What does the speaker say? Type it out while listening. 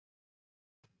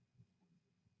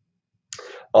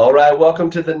All right, welcome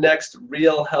to the next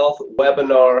Real Health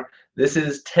webinar. This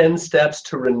is 10 steps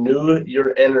to renew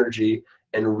your energy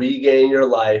and regain your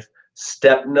life.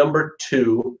 Step number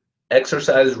 2,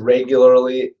 exercise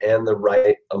regularly and the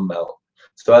right amount.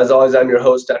 So as always, I'm your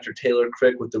host, Dr. Taylor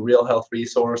Crick with the Real Health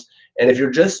Resource. And if you're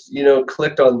just,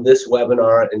 clicked on this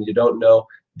webinar and you don't know,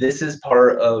 this is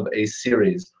part of a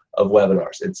series of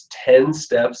webinars. It's 10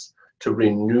 steps to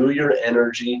renew your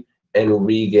energy and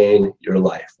regain your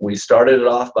life. We started it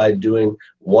off by doing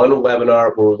one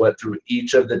webinar where we went through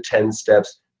each of the 10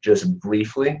 steps just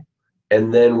briefly,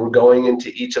 and then we're going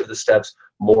into each of the steps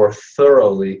more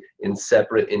thoroughly in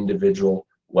separate individual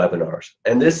webinars.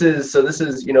 And this is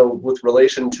with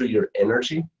relation to your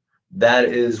energy, that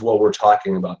is what we're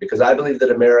talking about, because I believe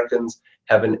that Americans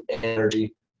have an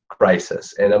energy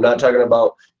crisis. And I'm not talking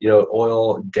about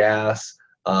oil, gas,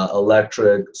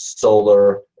 electric,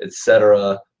 solar,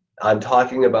 etc. I'm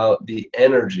talking about the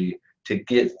energy to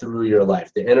get through your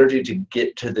life, the energy to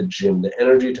get to the gym, the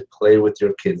energy to play with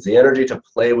your kids, the energy to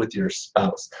play with your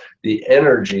spouse, the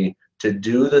energy to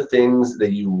do the things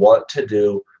that you want to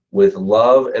do with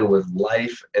love and with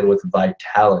life and with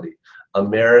vitality.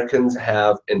 Americans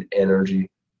have an energy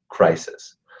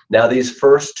crisis. Now, these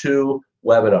first two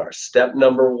webinars, step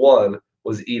number 1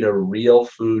 was eat a real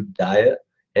food diet,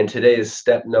 and today is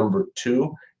step number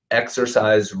 2,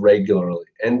 exercise regularly.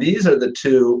 And these are the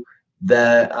two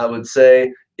that I would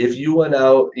say, if you went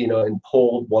out, and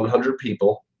polled 100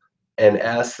 people and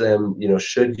asked them,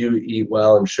 should you eat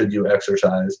well and should you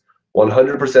exercise,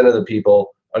 100% of the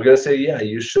people are going to say, yeah,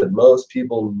 you should. Most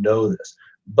people know this.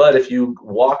 But if you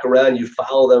walk around, you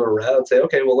follow them around and say,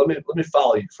 okay, well, let me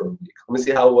follow you for a week. Let me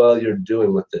see how well you're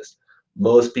doing with this.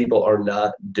 Most people are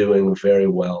not doing very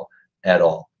well at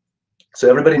all. So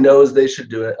everybody knows they should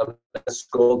do it. I'm going to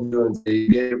scroll through and say,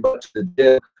 get your butt to the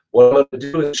gym. What I'm going to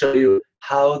do is show you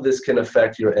how this can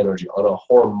affect your energy on a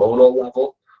hormonal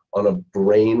level, on a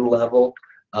brain level,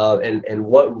 and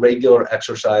what regular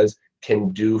exercise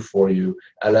can do for you.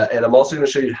 And I'm also going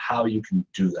to show you how you can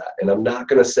do that. And I'm not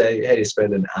going to say, hey,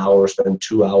 spend an hour, spend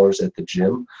 2 hours at the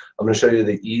gym. I'm going to show you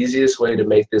the easiest way to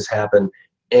make this happen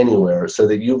anywhere so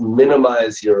that you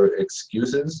minimize your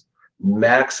excuses,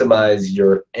 maximize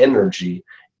your energy,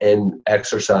 and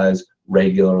exercise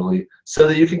regularly so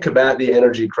that you can combat the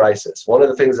energy crisis. One of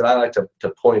the things that I like to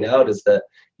point out is that,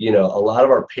 a lot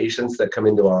of our patients that come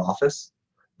into our office,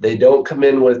 they don't come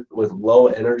in with low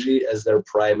energy as their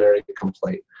primary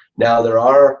complaint. Now, there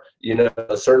are,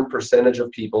 a certain percentage of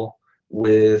people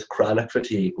with chronic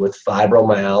fatigue, with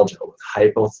fibromyalgia, with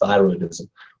hypothyroidism,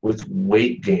 with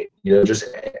weight gain, just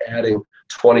adding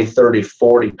 20, 30,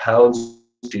 40 pounds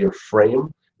to your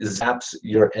frame zaps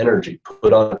your energy.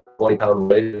 Put on a 20-pound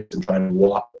weight and try to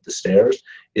walk up the stairs,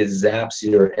 it zaps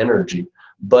your energy.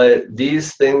 But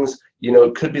these things,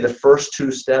 it could be the first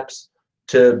 2 steps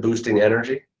to boosting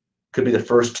energy, could be the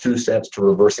first 2 steps to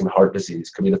reversing heart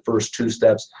disease, could be the first 2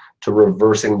 steps to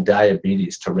reversing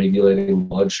diabetes, to regulating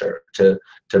blood sugar,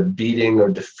 to beating or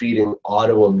defeating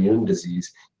autoimmune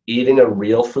disease. Eating a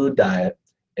real food diet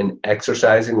and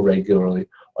exercising regularly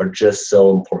are just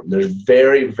so important. There's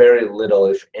very, very little,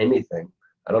 if anything,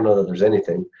 I don't know that there's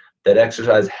anything, that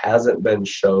exercise hasn't been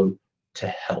shown to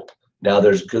help. Now,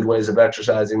 there's good ways of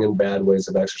exercising and bad ways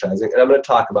of exercising, and I'm going to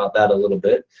talk about that a little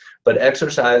bit, but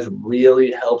exercise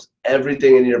really helps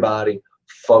everything in your body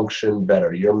function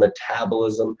better. Your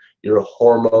metabolism, your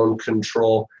hormone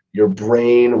control, your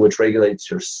brain, which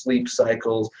regulates your sleep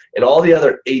cycles, and all the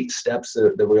other 8 steps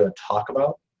that we're going to talk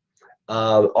about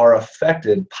are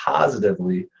affected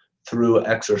positively through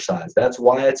exercise. That's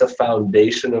why it's a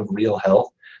foundation of real health.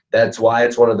 That's why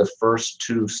it's one of the first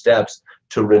 2 steps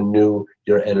to renew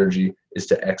your energy, is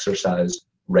to exercise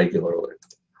regularly.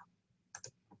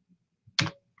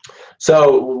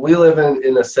 So we live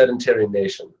in a sedentary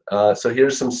nation. So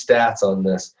here's some stats on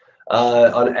this.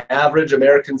 On average,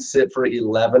 Americans sit for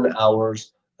 11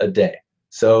 hours a day.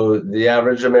 So the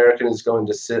average American is going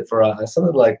to sit for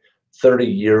something like 30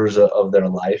 years of their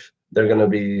life. They're going to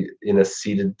be in a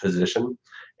seated position,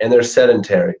 and they're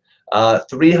sedentary.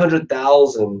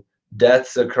 300,000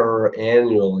 deaths occur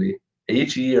annually,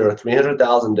 each year,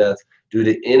 300,000 deaths due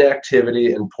to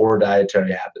inactivity and poor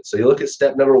dietary habits. So you look at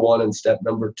step number 1 and step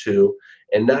number 2,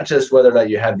 and not just whether or not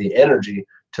you have the energy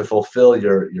to fulfill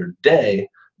your day,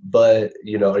 but are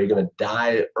you going to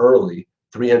die early?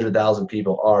 300,000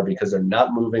 people are, because they're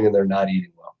not moving and they're not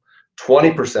eating well.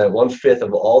 20%, 1/5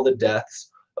 of all the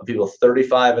deaths of people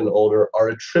 35 and older are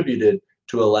attributed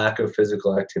to a lack of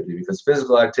physical activity, because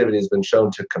physical activity has been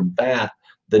shown to combat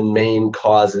the main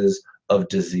causes of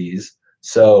disease.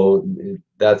 So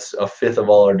that's 1/5 of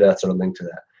all our deaths are linked to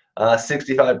that.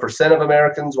 65% of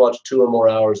Americans watch 2 or more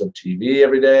hours of TV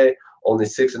every day. Only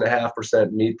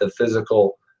 6.5% meet the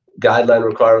physical guideline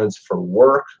requirements for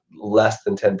work, less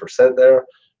than 10% there.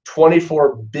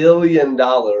 $24 billion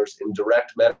in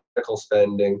direct medical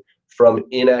spending from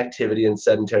inactivity and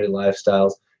sedentary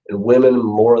lifestyles, and women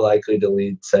more likely to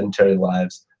lead sedentary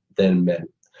lives than men.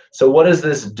 So what does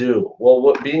this do? Well,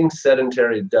 what being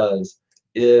sedentary does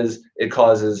is it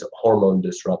causes hormone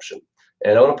disruption.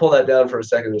 And I want to pull that down for a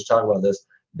second and just talk about this.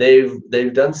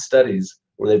 They've done studies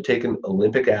where they've taken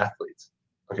Olympic athletes,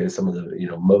 okay, some of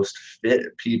the most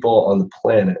fit people on the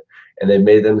planet, and they've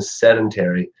made them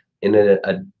sedentary. In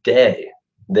a day,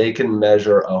 they can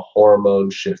measure a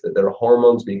hormone shift, that their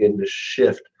hormones begin to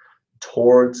shift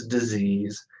towards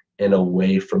disease and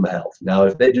away from health. Now,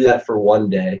 if they do that for one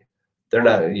day, they're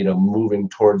not moving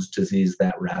towards disease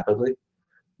that rapidly,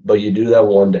 but you do that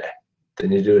one day,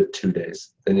 then you do it 2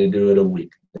 days, then you do it a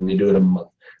week, then you do it a month,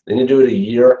 then you do it a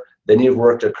year, then you've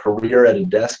worked a career at a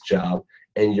desk job,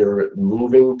 and you're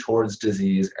moving towards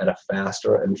disease at a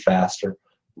faster and faster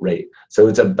rate. So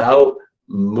it's about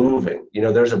moving.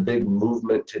 There's a big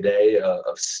movement today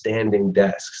of standing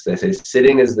desks. They say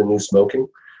sitting is the new smoking.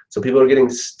 So people are getting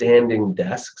standing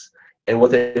desks. And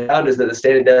what they found is that the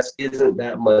standing desk isn't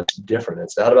that much different.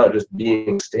 It's not about just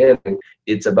being standing.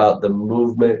 It's about the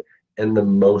movement and the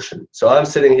motion. So I'm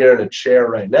sitting here in a chair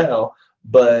right now,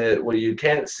 but what you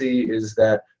can't see is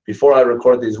that before I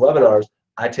record these webinars,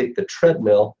 I take the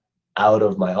treadmill out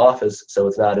of my office so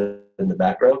it's not in the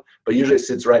background, but usually it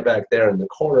sits right back there in the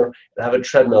corner, and I have a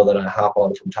treadmill that I hop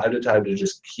on from time to time to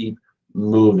just keep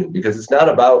moving, because it's not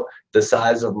about the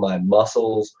size of my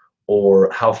muscles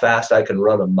or how fast I can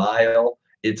run a mile.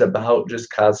 It's about just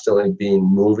constantly being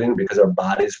moving, because our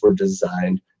bodies were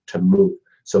designed to move.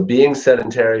 So being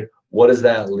sedentary, what does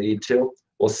that lead to?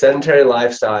 Well, sedentary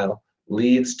lifestyle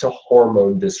leads to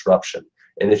hormone disruption.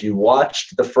 And if you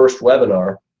watched the first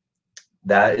webinar,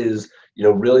 that is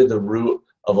really the root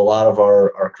of a lot of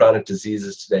our chronic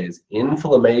diseases today, is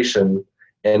inflammation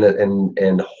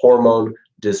and hormone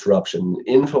disruption.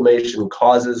 Inflammation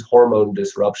causes hormone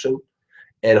disruption,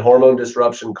 and hormone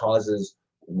disruption causes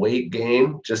weight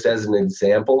gain, just as an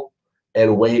example,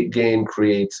 and weight gain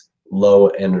creates low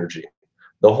energy.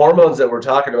 The hormones that we're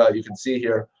talking about, you can see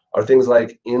here, are things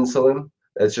like insulin.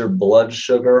 That's your blood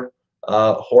sugar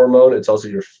hormone. It's also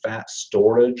your fat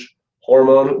storage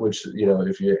hormone, which,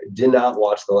 if you did not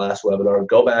watch the last webinar,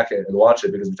 go back and watch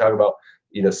it, because we talk about,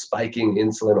 spiking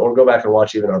insulin, or go back and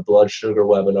watch even our blood sugar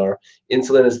webinar.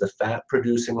 Insulin is the fat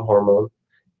producing hormone.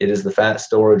 It is the fat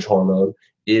storage hormone.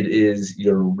 It is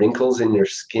your wrinkles in your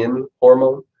skin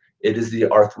hormone. It is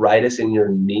the arthritis in your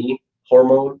knee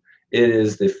hormone. It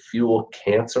is the fuel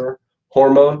cancer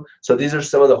hormone. So these are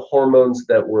some of the hormones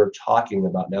that we're talking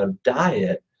about. Now,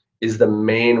 diet is the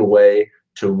main way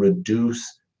to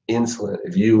reduce insulin.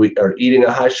 If you are eating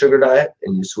a high sugar diet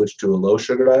and you switch to a low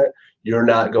sugar diet, you're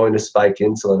not going to spike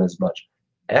insulin as much.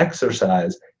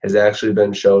 Exercise has actually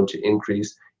been shown to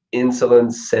increase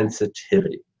insulin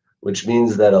sensitivity, which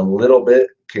means that a little bit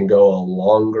can go a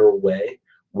longer way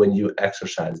when you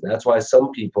exercise. That's why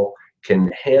some people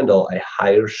can handle a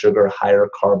higher sugar, higher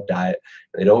carb diet.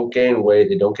 They don't gain weight,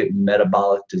 they don't get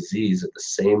metabolic disease at the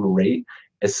same rate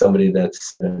as somebody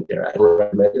that's sedentary. I don't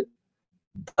recommend it,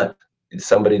 but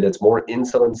somebody that's more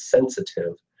insulin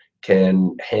sensitive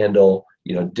can handle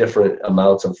different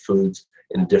amounts of foods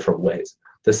in different ways.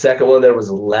 The second one there was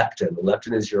leptin.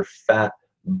 Leptin is your fat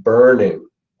burning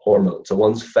hormone. So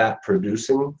one's fat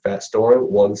producing, fat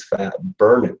storing, one's fat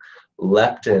burning.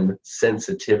 Leptin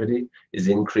sensitivity is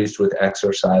increased with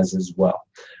exercise as well.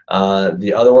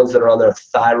 The other ones that are on there,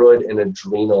 thyroid and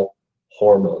adrenal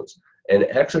hormones. And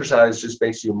exercise just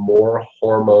makes you more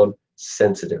hormone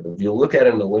sensitive. If you look at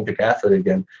an Olympic athlete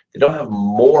again, they don't have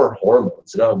more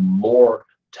hormones. They don't have more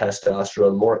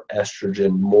testosterone, more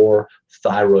estrogen, more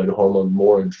thyroid hormone,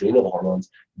 more adrenal hormones.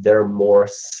 They're more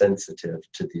sensitive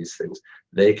to these things.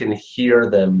 They can hear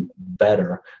them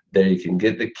better. They can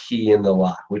get the key in the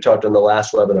lock. We talked on the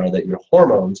last webinar that your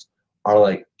hormones are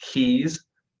like keys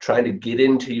trying to get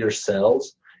into your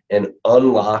cells and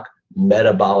unlock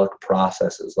metabolic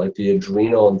processes like the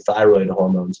adrenal and thyroid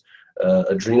hormones.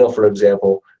 Adrenal, for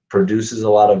example, produces a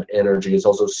lot of energy. It's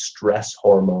also stress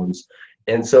hormones.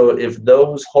 And so if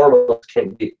those hormones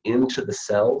can't get into the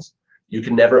cells, you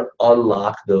can never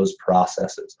unlock those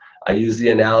processes. I use the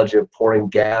analogy of pouring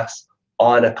gas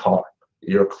on a car.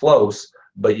 You're close,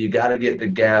 but you got to get the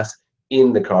gas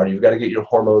in the car. You've got to get your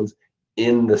hormones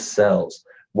in the cells.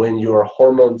 When you're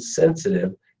hormone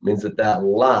sensitive, it means that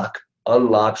lock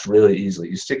unlocks really easily.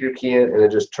 You stick your key in and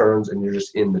it just turns and you're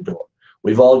just in the door.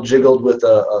 We've all jiggled with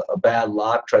a bad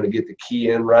lock, trying to get the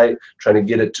key in right, trying to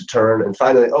get it to turn, and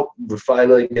finally, oh, we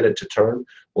finally get it to turn.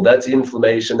 Well, that's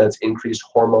inflammation, that's increased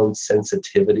hormone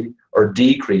sensitivity, or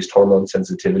decreased hormone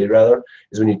sensitivity rather,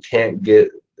 is when you can't get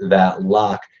that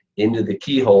lock into the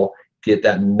keyhole, get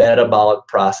that metabolic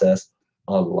process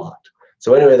unlocked.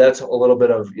 So anyway, that's a little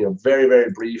bit of, very,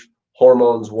 very brief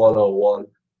hormones 101.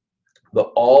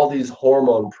 But all these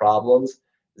hormone problems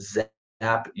zap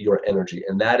your energy,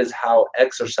 and that is how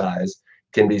exercise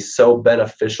can be so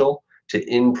beneficial to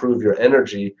improve your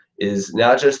energy, is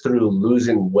not just through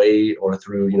losing weight or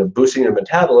through boosting your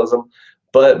metabolism,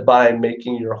 but by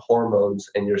making your hormones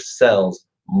and your cells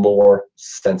more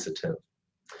sensitive.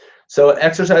 So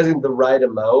exercising the right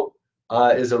amount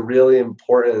is a really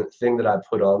important thing that I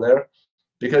put on there,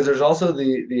 because there's also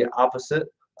the opposite,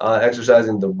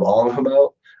 exercising the wrong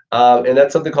amount, and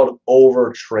that's something called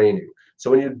overtraining. So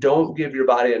when you don't give your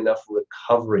body enough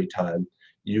recovery time,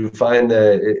 you find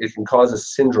that it can cause a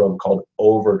syndrome called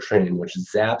overtraining, which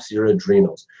zaps your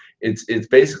adrenals. It's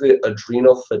basically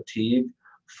adrenal fatigue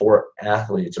for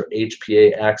athletes, or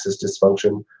HPA axis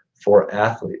dysfunction for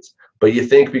athletes. But you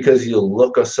think because you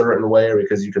look a certain way, or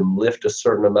because you can lift a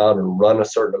certain amount and run a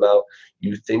certain amount,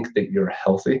 you think that you're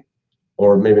healthy.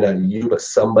 Or maybe not you, but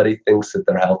somebody thinks that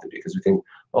they're healthy, because we think,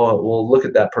 oh, well, look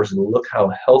at that person, look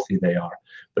how healthy they are.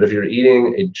 But if you're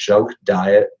eating a junk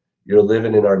diet, you're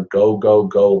living in our go, go,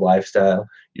 go lifestyle,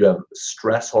 you have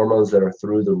stress hormones that are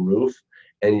through the roof,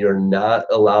 and you're not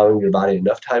allowing your body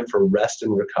enough time for rest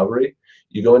and recovery,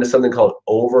 you go into something called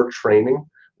overtraining,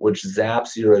 which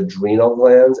zaps your adrenal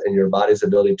glands and your body's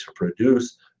ability to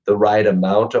produce the right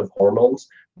amount of hormones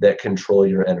that control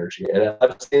your energy. And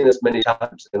I've seen this many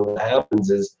times. And what happens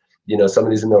is,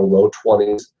 somebody's in their low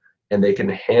 20s and they can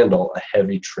handle a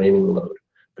heavy training load.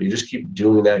 But you just keep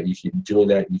doing that, you keep doing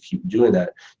that, you keep doing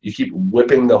that. You keep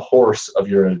whipping the horse of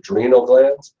your adrenal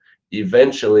glands.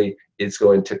 Eventually, it's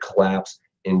going to collapse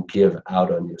and give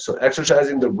out on you. So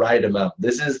exercising the right amount.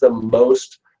 This is the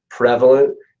most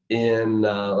prevalent in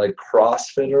like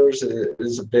CrossFitters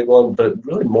is a big one, but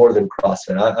really more than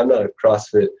CrossFit. I'm not a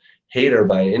CrossFit hater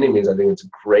by any means. I think it's a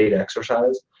great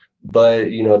exercise, but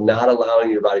not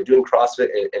allowing your body, doing CrossFit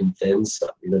and then some,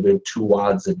 doing 2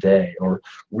 WODs a day, or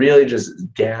really just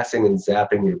gassing and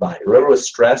zapping your body. Remember, with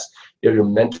stress, you have your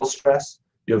mental stress,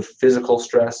 you have physical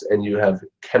stress, and you have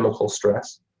chemical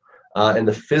stress. And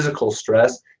the physical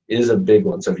stress is a big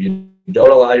one. So if you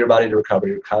don't allow your body to recover,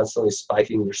 you're constantly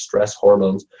spiking your stress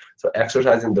hormones. So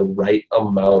exercising the right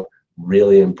amount,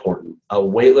 really important.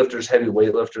 Weightlifters, heavy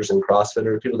weightlifters, and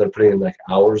CrossFitters, people that are putting in like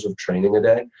hours of training a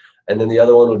day. And then the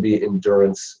other one would be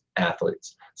endurance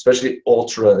athletes, especially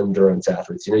ultra endurance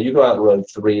athletes. You go out and run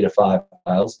 3 to 5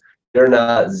 miles, you're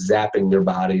not zapping your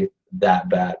body that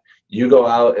bad. You go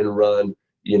out and run,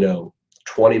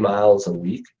 20 miles a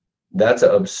week, that's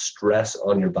a stress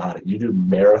on your body. You do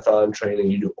marathon training,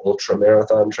 you do ultra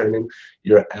marathon training,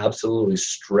 you're absolutely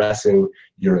stressing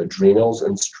your adrenals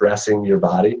and stressing your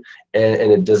body,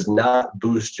 and it does not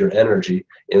boost your energy.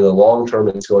 In the long term,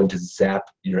 it's going to zap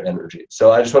your energy.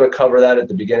 So I just want to cover that at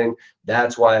the beginning.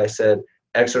 That's why I said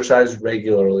exercise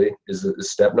regularly is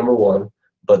step number 1,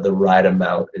 but the right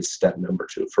amount is step number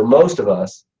 2. For most of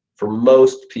us, for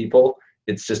most people,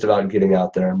 it's just about getting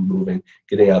out there and moving,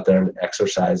 getting out there and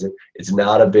exercising. It's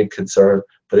not a big concern.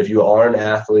 But if you are an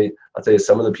athlete, I'll tell you,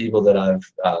 some of the people that I've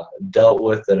dealt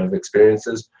with that have experienced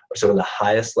this are some of the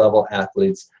highest level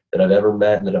athletes that I've ever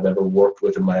met and that I've ever worked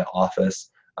with in my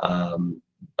office.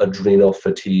 Adrenal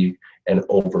fatigue and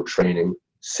overtraining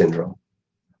syndrome.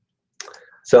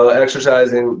 So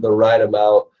exercising the right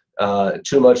amount,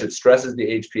 too much, it stresses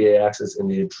the HPA axis and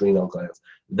the adrenal glands.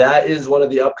 That is one of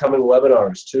the upcoming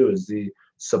webinars too, is the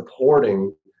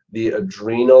supporting the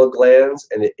adrenal glands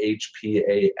and the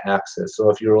HPA axis. So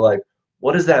if you're like,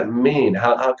 what does that mean?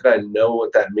 How can I know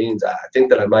what that means? I think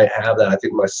that I might have that. I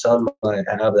think my son might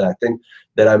have that. I think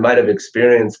that I might have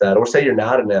experienced that. Or say you're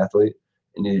not an athlete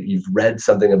and you've read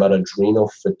something about adrenal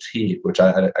fatigue, which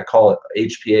I call it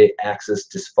HPA axis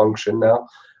dysfunction now.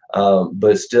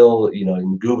 But still,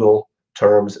 in Google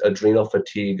terms, adrenal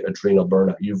fatigue, adrenal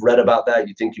burnout. You've read about that,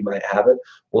 you think you might have it.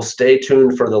 Well, stay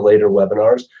tuned for the later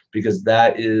webinars, because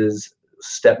that is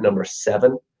step number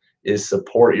 7, is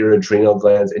support your adrenal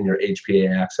glands and your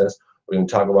HPA axis. We're going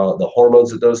to talk about the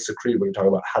hormones that those secrete. We're going to talk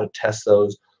about how to test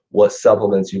those, what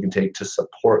supplements you can take to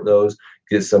support those,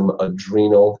 get some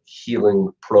adrenal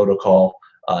healing protocol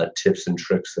tips and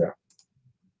tricks there.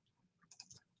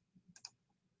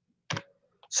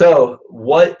 So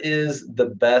what is the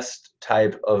best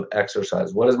type of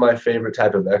exercise? What is my favorite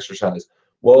type of exercise?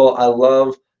 Well, I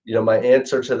love, my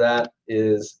answer to that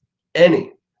is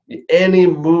any. Any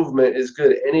movement is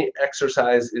good. Any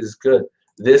exercise is good.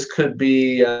 This could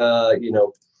be, you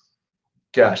know,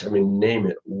 gosh, I mean, name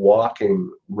it.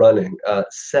 Walking, running,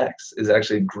 sex is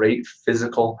actually great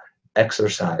physical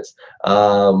exercise.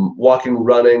 Walking,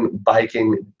 running,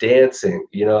 biking, dancing.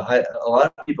 You know, a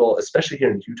lot of people, especially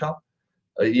here in Utah,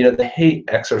 you know, they hate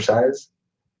exercise.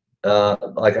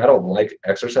 Like I don't like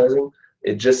exercising.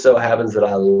 It just so happens that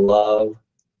I love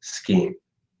skiing.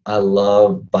 I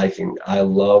love biking. I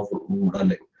love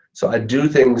running. So I do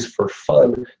things for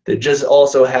fun that just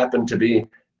also happen to be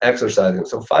exercising.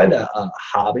 So find a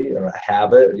hobby or a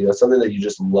habit, you know, something that you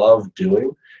just love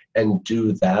doing and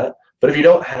do that. But if you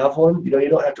don't have one, you know, you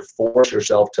don't have to force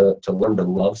yourself to learn to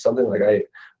love something. Like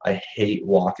I hate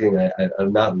walking.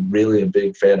 I'm not really a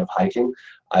big fan of hiking.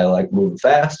 I like moving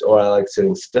fast or I like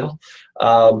sitting still.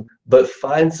 But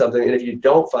find something, and if you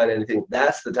don't find anything,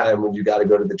 that's the time when you got to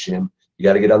go to the gym. You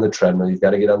got to get on the treadmill. You've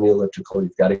got to get on the elliptical.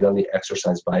 You've got to get on the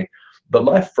exercise bike. But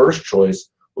my first choice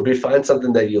would be find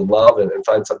something that you love and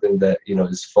find something that you know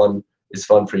is fun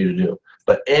for you to do.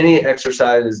 But any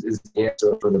exercise is the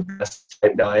answer for the best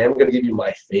type. Now I am going to give you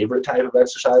my favorite type of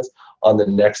exercise on the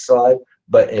next slide,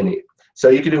 but any. So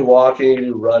you can do walking, you can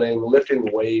do running,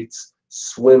 lifting weights,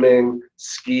 swimming,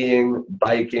 skiing,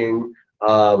 biking.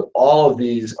 All of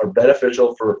these are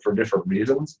beneficial for different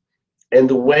reasons. And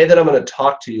the way that I'm going to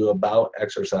talk to you about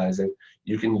exercising,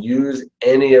 you can use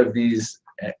any of these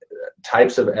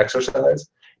types of exercise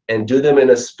and do them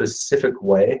in a specific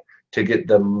way to get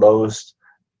the most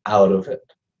out of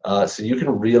it. So you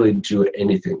can really do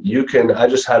anything. You can, I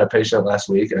just had a patient last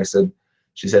week and I said,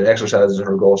 she said exercise is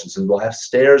her goal. She said, well, I have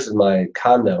stairs in my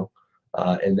condo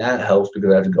and that helps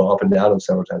because I have to go up and down them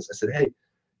several times. I said, hey,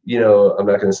 you know, I'm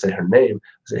not going to say her name.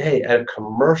 I said, hey, at a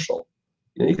commercial,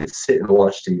 you know, you can sit and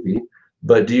watch TV,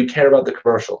 but do you care about the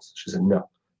commercials? She said, no.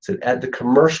 I said, at the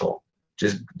commercial,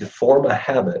 just form a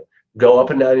habit, go up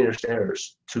and down your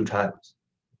stairs 2 times.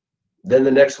 Then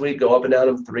the next week, go up and down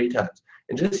them 3 times.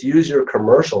 And just use your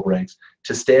commercial breaks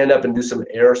to stand up and do some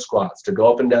air squats, to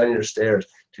go up and down your stairs,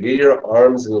 to get your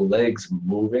arms and legs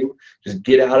moving. Just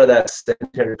get out of that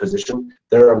sedentary position.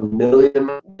 There are a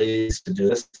million ways to do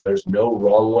this. There's no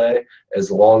wrong way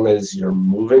as long as you're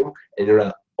moving and you're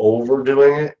not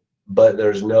overdoing it. But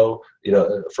there's no, you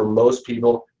know, for most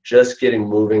people, just getting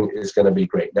moving is going to be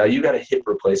great. Now you got a hip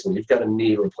replacement, you've got a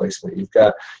knee replacement, you've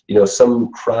got, you know,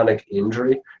 some chronic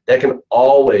injury that can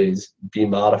always be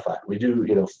modified. We do,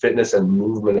 you know, fitness and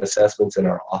movement assessments in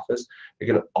our office. It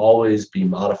can always be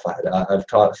modified. I've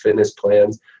taught fitness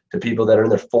plans to people that are in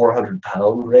their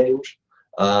 400-pound range,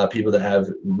 people that have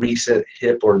recent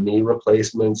hip or knee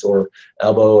replacements or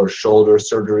elbow or shoulder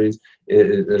surgeries.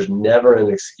 There's never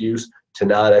an excuse to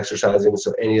not exercising,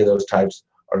 so any of those types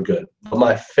are good. But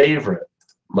my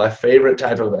favorite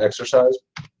type of exercise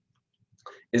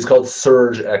is called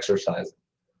surge exercising.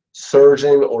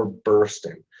 Surging or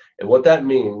bursting. And what that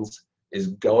means is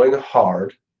going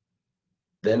hard,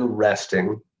 then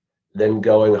resting, then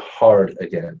going hard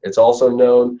again. It's also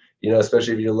known, you know,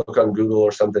 especially if you look on Google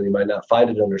or something, you might not find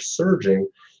it under surging,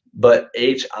 but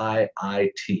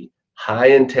HIIT, high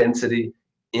intensity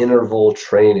interval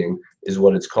training is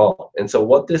what it's called. And so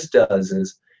what this does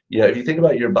is, you know, if you think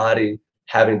about your body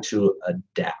having to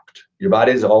adapt, your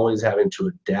body is always having to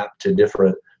adapt to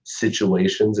different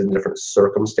situations and different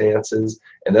circumstances.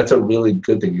 And that's a really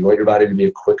good thing. You want your body to be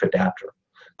a quick adapter.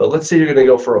 But let's say you're going to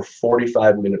go for a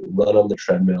 45-minute run on the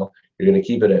treadmill. You're going to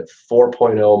keep it at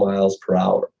 4.0 miles per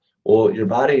hour. Well, your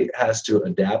body has to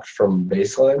adapt from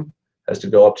baseline, has to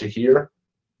go up to here,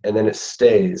 and then it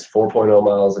stays 4.0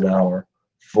 miles an hour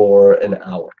for an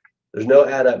hour. There's no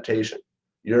adaptation.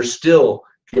 You're still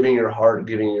giving your heart,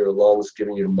 giving your lungs,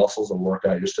 giving your muscles a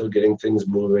workout. You're still getting things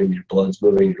moving, your blood's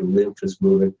moving, your lymph is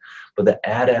moving. But the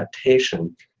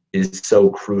adaptation is so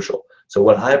crucial. So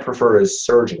what I prefer is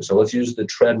surging. So let's use the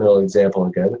treadmill example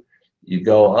again. You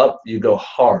go up, you go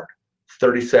hard,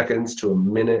 30 seconds to a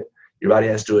minute. Your body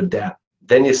has to adapt.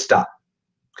 Then you stop,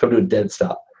 come to a dead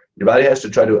stop. Your body has to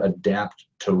try to adapt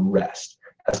to rest,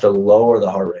 has to lower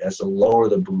the heart rate, has to lower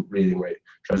the breathing rate,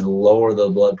 tries to lower the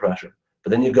blood pressure.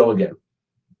 But then you go again,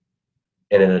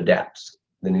 and it adapts.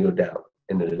 Then you go down,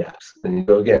 and it adapts. Then you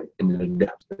go again, and it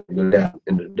adapts. Then you go down,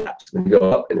 and it adapts. Then you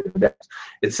go up, and it adapts,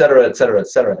 et cetera, et cetera, et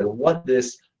cetera. And what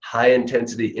this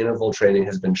high-intensity interval training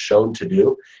has been shown to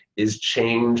do is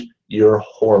change your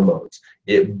hormones.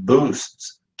 It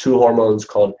boosts 2 hormones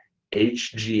called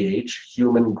HGH,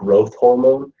 human growth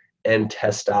hormone, and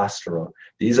testosterone.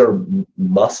 These are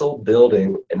muscle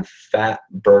building and fat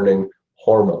burning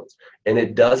hormones. And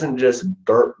it doesn't just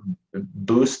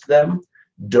boost them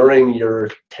during your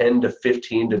 10 to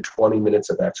 15 to 20 minutes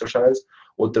of exercise.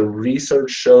 what the research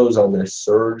shows on this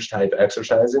surge type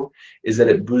exercising is that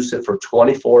it boosts it for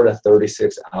 24 to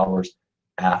 36 hours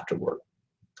afterward.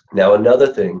 Now, another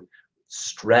thing,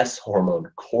 stress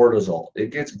hormone, cortisol,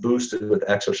 it gets boosted with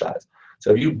exercise.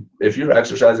 So if you're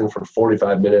exercising for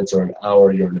 45 minutes or an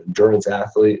hour, you're an endurance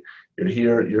athlete, you're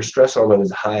here, your stress hormone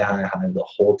is high the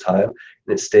whole time,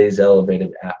 and it stays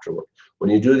elevated afterward. When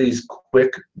you do these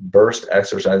quick burst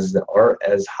exercises that aren't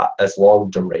as long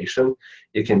duration,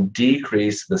 it can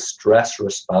decrease the stress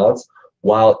response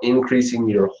while increasing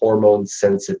your hormone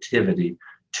sensitivity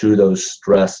to those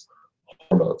stress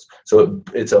hormones. So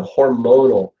it's a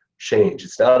hormonal change.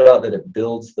 It's not about that it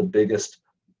builds the biggest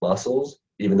muscles,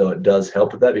 even though it does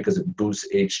help with that because it boosts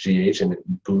HGH and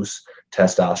it boosts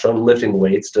testosterone. Lifting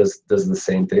weights does the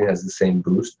same thing, has the same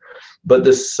boost. But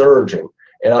the surging,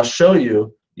 and I'll show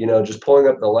you, just pulling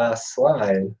up the last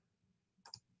slide,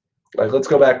 like let's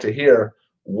go back to here,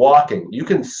 walking. You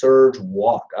can surge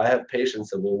walk. I have patients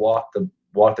that will walk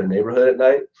their neighborhood at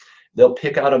night. They'll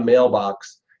pick out a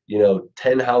mailbox,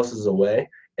 10 houses away,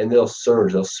 and they'll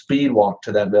surge. They'll speed walk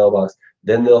to that mailbox,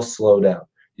 then they'll slow down.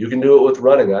 You can do it with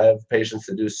running. I have patients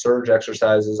that do surge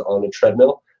exercises on a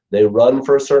treadmill. They run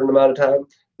for a certain amount of time,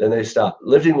 then they stop.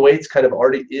 Lifting weights kind of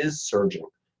already is surging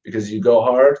because you go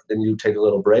hard, then you take a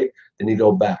little break, then you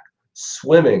go back.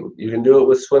 Swimming, you can do it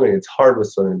with swimming. It's hard with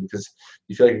swimming because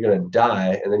you feel like you're going to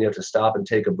die, and then you have to stop and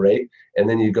take a break, and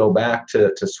then you go back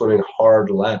to swimming hard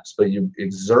laps, but you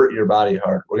exert your body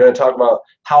hard. We're going to talk about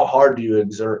how hard do you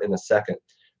exert in a second.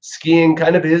 Skiing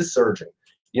kind of is surging.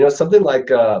 Something like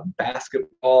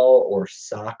basketball or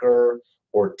soccer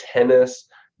or tennis,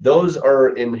 those are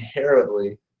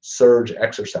inherently surge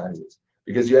exercises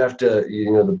because you have to,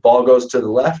 the ball goes to the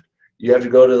left, you have to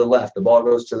go to the left. The ball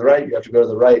goes to the right, you have to go to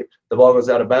the right. The ball goes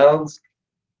out of bounds,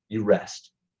 you rest.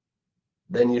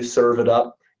 Then you serve it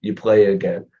up, you play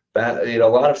again. A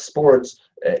lot of sports,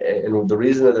 and the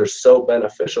reason that they're so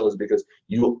beneficial is because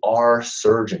you are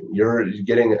surging. You're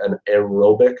getting an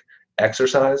aerobic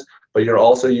exercise, but you're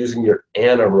also using your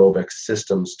anaerobic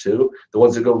systems too, the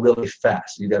ones that go really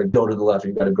fast. You got to go to the left,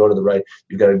 you got to go to the right,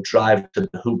 you got to drive to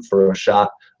the hoop for a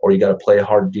shot, or you got to play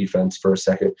hard defense for a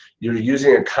second. You're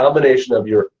using a combination of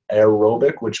your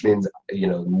aerobic, which means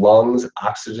lungs,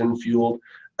 oxygen fueled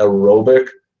aerobic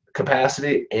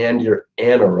capacity, and your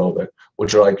anaerobic,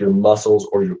 which are like your muscles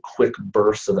or your quick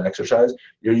bursts of exercise.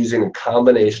 You're using a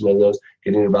combination of those,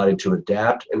 getting your body to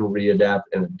adapt and readapt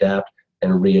and adapt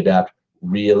and readapt.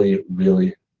 Really,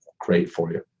 really great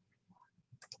for you.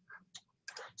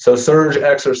 So surge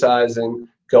exercising,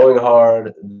 going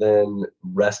hard, then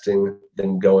resting,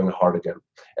 then going hard again.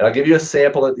 And I'll give you a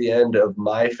sample at the end of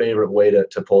my favorite way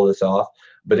to pull this off,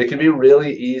 but it can be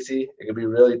really easy. It can be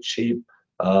really cheap,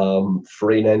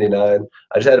 free 99.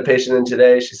 I just had a patient in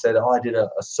today. She said, I did a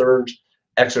surge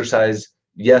exercise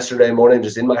yesterday morning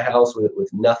just in my house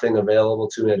with nothing available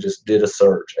to me. I just did a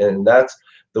surge. And that's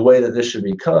the way that this should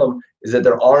become, is that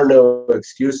there are no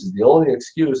excuses. The only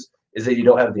excuse is that you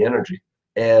don't have the energy.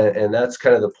 And that's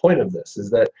kind of the point of this, is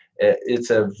that it's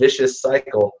a vicious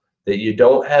cycle that you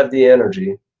don't have the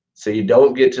energy, so you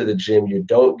don't get to the gym, you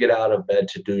don't get out of bed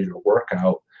to do your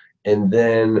workout, and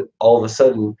then all of a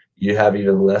sudden you have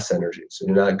even less energy, so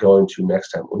you're not going to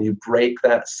next time. When you break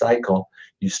that cycle,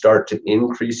 you start to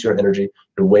increase your energy,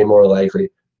 you're way more likely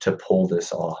to pull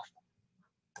this off.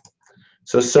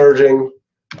 So surging,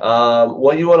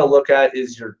 what you want to look at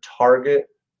is your target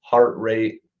heart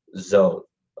rate zone,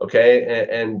 okay?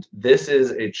 And this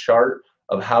is a chart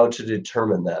of how to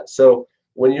determine that. So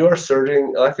when you are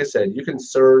surging, like I said, you can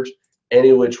surge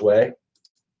any which way.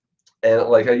 And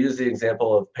like I use the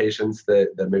example of patients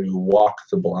that maybe walk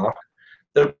the block.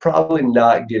 They're probably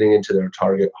not getting into their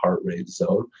target heart rate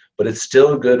zone, but it's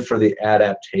still good for the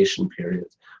adaptation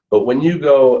periods. But when you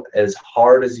go as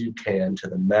hard as you can to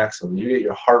the maximum, you get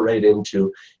your heart rate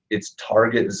into its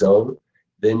target zone,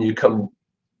 then you come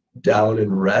down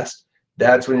and rest.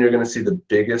 That's when you're going to see the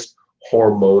biggest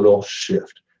hormonal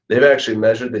shift. They've actually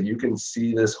measured that you can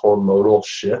see this hormonal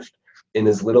shift in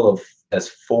as little as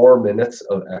 4 minutes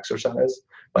of exercise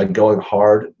by going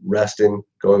hard, resting,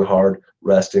 going hard,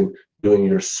 resting, doing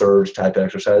your surge type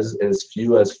exercises in as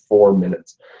few as 4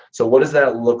 minutes. So what does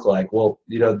that look like? Well,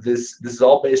 this is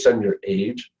all based on your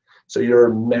age. So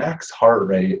your max heart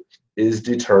rate is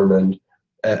determined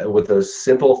with a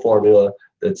simple formula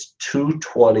that's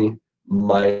 220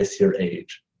 minus your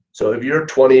age. So if you're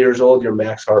 20 years old, your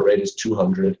max heart rate is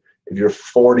 200. If you're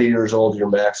 40 years old, your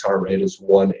max heart rate is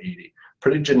 180.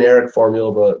 Pretty generic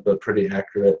formula, but pretty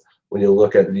accurate when you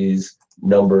look at these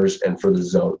numbers and for the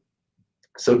zone.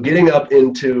 So getting up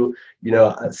into,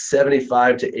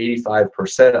 75 to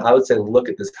 85%, I would say look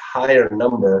at this higher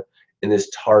number in this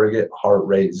target heart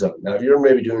rate zone. Now, if you're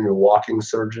maybe doing your walking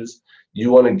surges,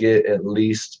 you want to get at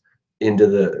least into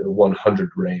the 100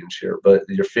 range here, but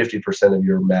you're 50% of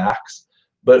your max.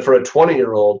 But for a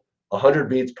 20-year-old, 100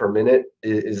 beats per minute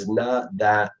is not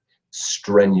that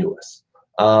strenuous.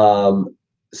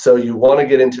 So you want to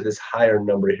get into this higher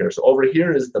number here. So over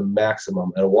here is the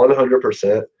maximum at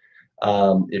 100%.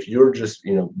 If you're just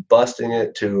busting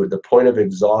it to the point of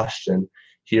exhaustion,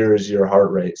 here's your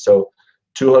heart rate. So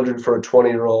 200 for a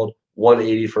 20-year-old,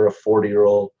 180 for a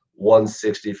 40-year-old,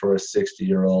 160 for a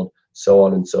 60-year-old, so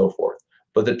on and so forth.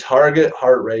 But the target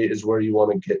heart rate is where you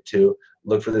want to get to.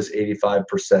 Look for this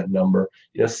 85% number.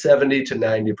 70 to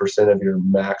 90% of your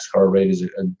max heart rate is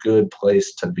a good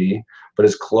place to be, but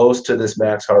as close to this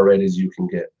max heart rate as you can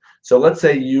get. So let's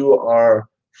say you are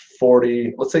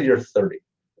 40, let's say you're 30.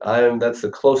 That's the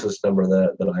closest number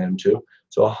that I am to.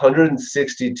 So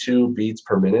 162 beats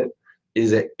per minute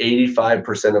is at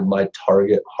 85% of my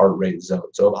target heart rate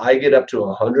zone. So if I get up to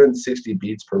 160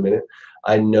 beats per minute,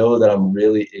 I know that I'm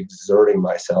really exerting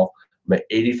myself. I'm at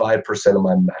 85% of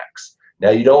my max. Now,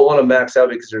 you don't want to max out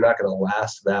because you're not going to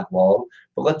last that long.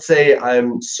 But let's say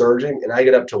I'm surging and I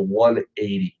get up to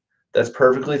 180. That's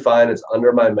perfectly fine. It's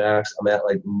under my max. I'm at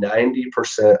like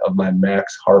 90% of my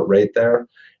max heart rate there.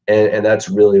 And that's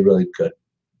really, really good.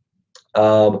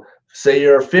 Say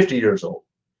you're 50 years old.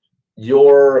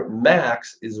 Your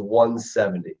max is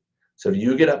 170. So if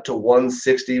you get up to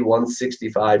 160,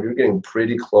 165, you're getting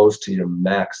pretty close to your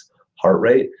max heart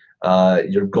rate.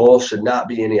 Your goal should not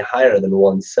be any higher than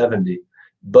 170.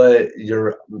 But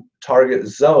your target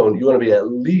zone, you want to be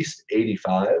at least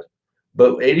 85.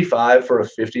 But 85 for a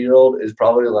 50-year-old is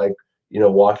probably like,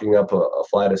 walking up a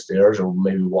flight of stairs or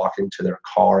maybe walking to their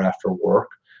car after work.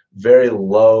 Very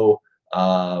low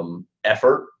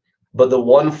effort. But the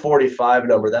 145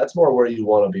 number, that's more where you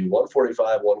want to be.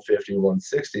 145, 150,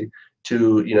 160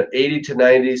 to 80 to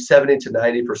 90, 70 to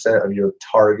 90% of your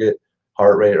target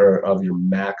heart rate or of your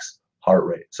max heart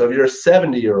rate. So if you're a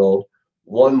 70-year-old,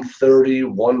 130,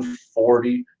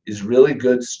 140 is really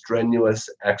good strenuous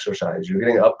exercise. You're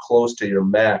getting up close to your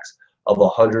max of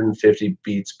 150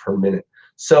 beats per minute.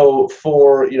 So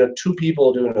for two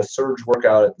people doing a surge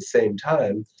workout at the same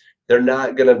time, they're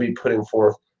not going to be putting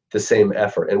forth the same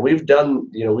effort. And we've done,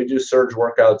 we do surge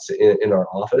workouts in our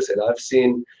office, and I've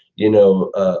seen,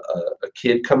 a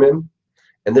kid come in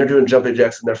and they're doing jumping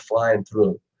jacks and they're flying through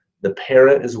them. The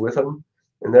parent is with them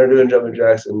and they're doing jumping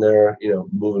jacks and they're,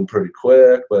 moving pretty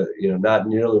quick, but, not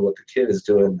nearly what the kid is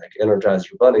doing, like Energize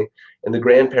Your Bunny. And the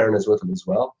grandparent is with them as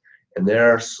well, and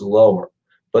they're slower,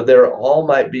 but they're all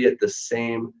might be at the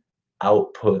same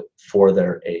output for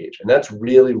their age. And that's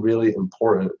really, really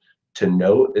important to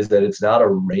note, is that it's not a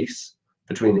race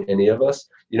between any of us.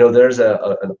 There's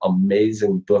an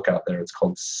amazing book out there. It's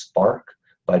called Spark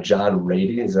by John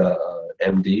Rady. He's a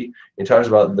MD. He talks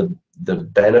about the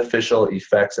beneficial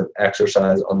effects of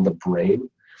exercise on the brain.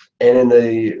 And in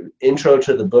the intro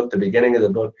to the book, the beginning of the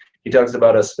book, he talks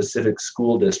about a specific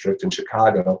school district in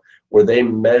Chicago where they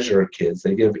measure kids.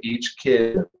 They give each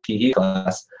kid a PE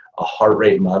class a heart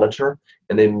rate monitor,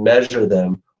 and they measure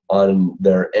them on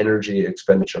their energy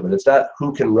expenditure. But it's not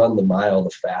who can run the mile the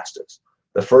fastest.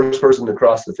 The first person to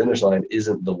cross the finish line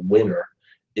isn't the winner.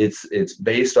 It's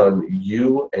based on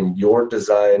you and your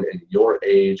design and your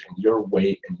age and your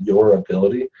weight and your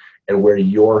ability and where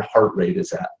your heart rate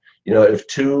is at. If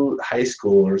two high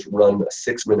schoolers run a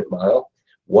 6-minute mile,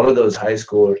 one of those high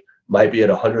schoolers might be at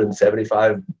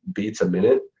 175 beats a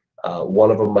minute.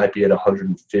 One of them might be at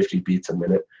 150 beats a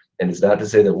minute. And it's not to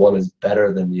say that one is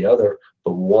better than the other,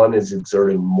 but one is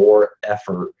exerting more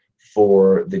effort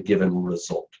for the given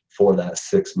result for that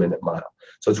 6-minute mile.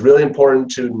 So it's really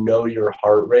important to know your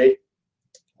heart rate,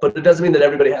 but it doesn't mean that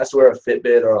everybody has to wear a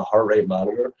Fitbit or a heart rate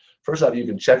monitor. First off, you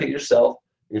can check it yourself.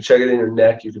 You can check it in your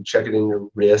neck. You can check it in your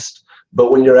wrist.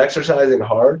 But when you're exercising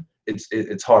hard,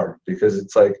 it's hard because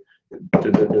it's like,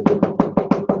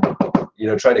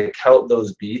 trying to count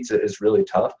those beats is really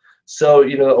tough. So,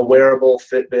 a wearable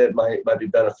Fitbit might be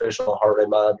beneficial. A heart rate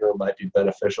monitor might be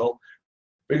beneficial.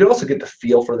 But you can also get the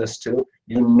feel for this too.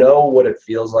 You know what it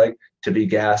feels like to be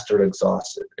gassed or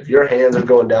exhausted. If your hands are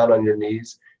going down on your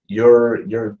knees,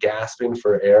 you're gasping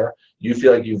for air. You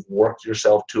feel like you've worked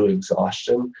yourself to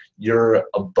exhaustion. You're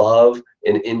above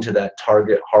and into that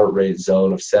target heart rate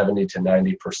zone of 70 to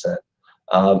 90%.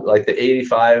 Like the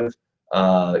 85,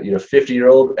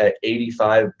 50-year-old at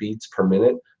 85 beats per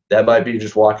minute. That might be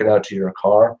just walking out to your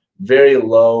car. Very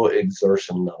low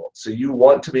exertion level. So you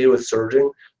want to be with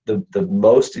surging. The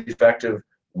most effective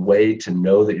way to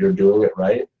know that you're doing it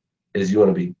right is you want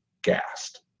to be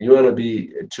gassed. You want to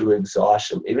be to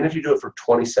exhaustion. Even if you do it for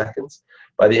 20 seconds,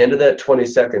 by the end of that 20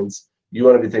 seconds, you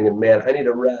want to be thinking, man, I need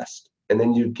a rest. And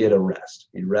then you get a rest.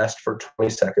 You rest for 20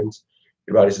 seconds.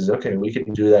 Your body says, okay, we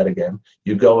can do that again.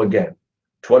 You go again.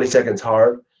 20 seconds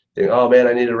hard. Think, oh man,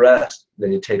 I need a rest.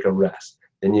 Then you take a rest.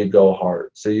 Then you go hard.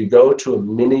 So you go to a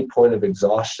mini point of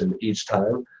exhaustion each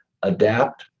time.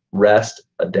 Adapt, rest,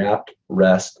 adapt,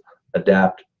 rest,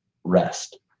 adapt,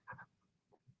 rest.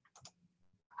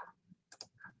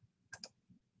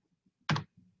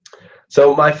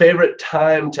 So my favorite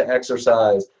time to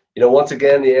exercise, once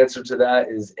again, the answer to that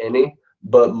is any,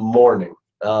 but morning.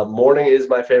 Morning is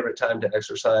my favorite time to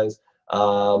exercise,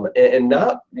 and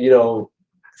not,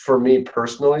 for me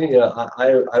personally,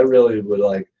 I really would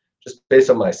like, just based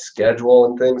on my schedule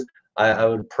and things, I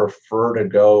would prefer to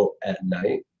go at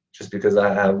night just because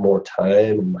I have more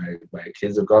time and my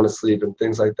kids have gone to sleep and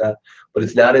things like that, but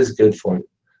it's not as good for me.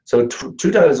 So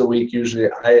 2 times a week, usually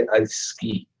I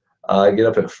ski. I get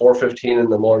up at 4:15 in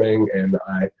the morning and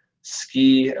I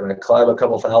ski and I climb a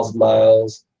couple thousand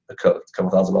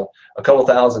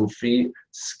feet,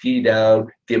 ski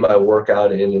down, get my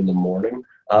workout in the morning.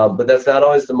 But that's not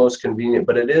always the most convenient,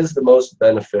 but it is the most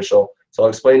beneficial. So I'll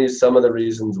explain to you some of the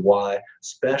reasons why,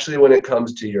 especially when it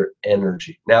comes to your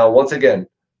energy. Now, once again,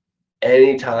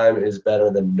 any time is better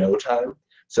than no time.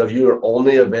 So if you are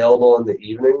only available in the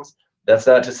evenings, that's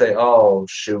not to say, oh,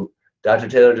 shoot, Dr.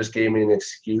 Taylor just gave me an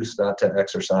excuse not to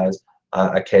exercise.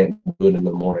 I can't do it in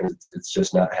the morning. It's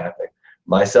just not happening.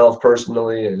 Myself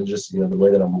personally, and just the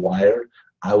way that I'm wired,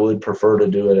 I would prefer to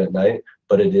do it at night,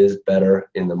 but it is better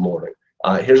in the morning.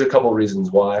 Here's a couple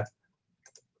reasons why.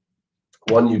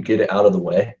 One, you get it out of the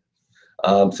way.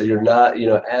 So you're not,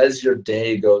 as your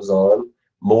day goes on,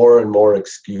 more and more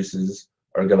excuses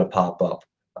are going to pop up.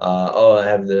 Oh, I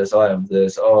have this. Oh, I have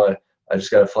this. Oh, I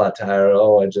just got a flat tire.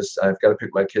 Oh, I've got to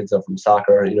pick my kids up from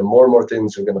soccer. More and more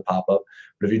things are going to pop up.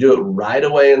 But if you do it right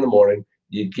away in the morning,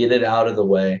 you get it out of the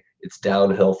way, it's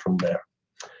downhill from there.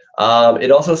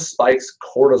 It also spikes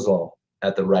cortisol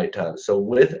at the right time. So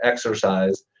with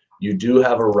exercise, you do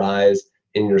have a rise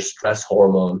in your stress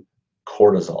hormone,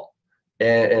 cortisol.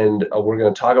 And we're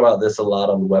going to talk about this a lot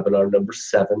on webinar number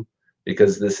 7,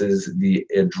 because this is the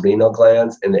adrenal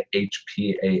glands, and the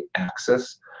HPA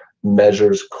axis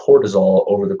measures cortisol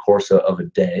over the course of a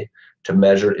day to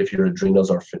measure if your adrenals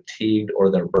are fatigued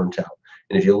or they're burnt out.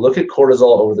 And if you look at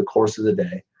cortisol over the course of the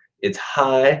day, it's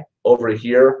high over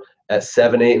here at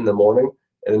 7, 8 in the morning,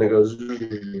 and then it goes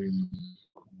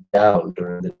down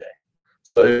during the day.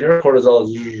 So if your cortisol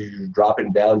is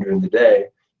dropping down during the day,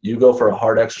 you go for a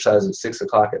hard exercise at 6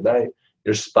 o'clock at night,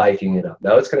 you're spiking it up.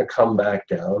 Now it's going to come back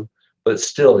down, but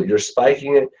still you're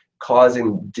spiking it,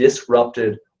 causing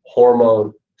disrupted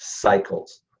hormone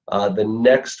cycles. The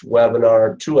next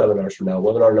webinar, 2 webinars from now,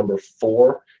 webinar number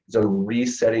 4 is on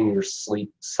resetting your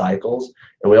sleep cycles.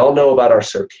 And we all know about our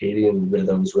circadian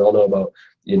rhythms. We all know about,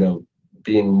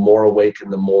 being more awake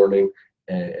in the morning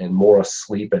and more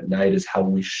asleep at night is how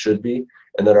we should be,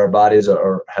 and that our bodies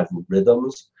have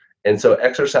rhythms. And so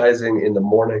exercising in the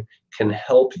morning can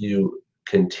help you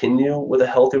continue with a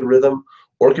healthy rhythm,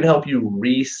 or it can help you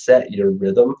reset your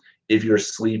rhythm if your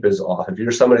sleep is off. If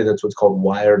you're somebody that's what's called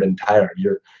wired and tired,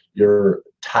 you're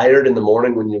tired in the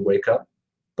morning when you wake up,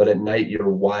 but at night you're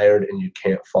wired and you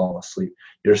can't fall asleep.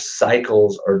 Your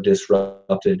cycles are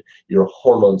disrupted, your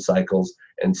hormone cycles,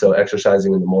 and so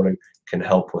exercising in the morning can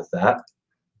help with that.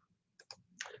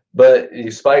 But you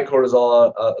spike cortisol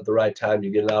at the right time, you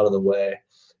get it out of the way.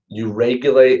 You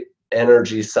regulate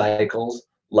energy cycles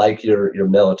like your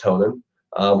melatonin,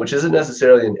 which isn't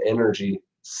necessarily an energy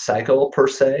cycle per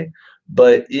se,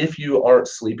 but if you aren't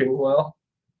sleeping well,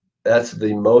 that's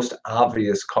the most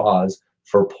obvious cause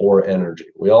for poor energy.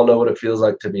 We all know what it feels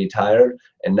like to be tired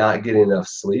and not getting enough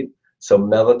sleep. So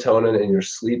melatonin and your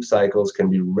sleep cycles can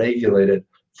be regulated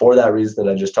for that reason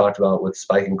that I just talked about, with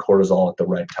spiking cortisol at the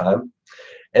right time.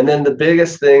 And then the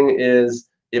biggest thing is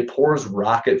it pours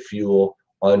rocket fuel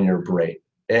on your brain.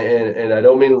 And I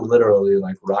don't mean literally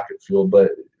like rocket fuel,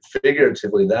 but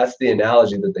figuratively, that's the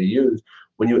analogy that they use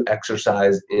when you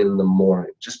exercise in the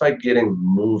morning. Just by getting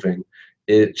moving,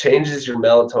 it changes your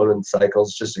melatonin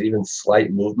cycles, just even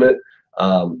slight movement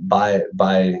by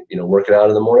working out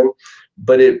in the morning.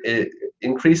 But it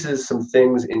increases some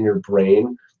things in your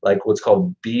brain, like what's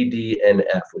called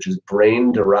BDNF, which is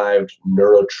brain-derived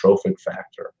neurotrophic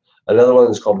factor. Another one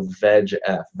is called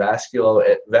VEGF, vascular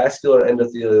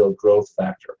endothelial growth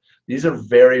factor. These are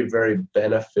very, very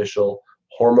beneficial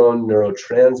hormone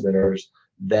neurotransmitters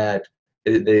that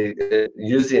They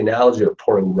use the analogy of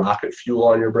pouring rocket fuel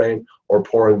on your brain or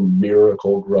pouring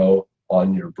Miracle Grow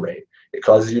on your brain. It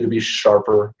causes you to be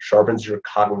sharper, sharpens your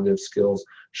cognitive skills,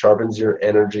 sharpens your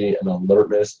energy and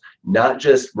alertness, not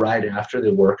just right after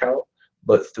the workout,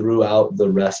 but throughout the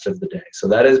rest of the day. So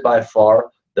that is by far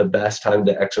the best time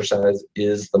to exercise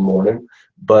is the morning.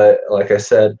 But like I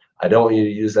said, I don't want you to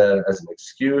use that as an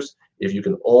excuse. If you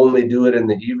can only do it in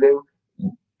the evening,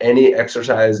 any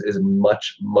exercise is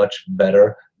much, much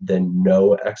better than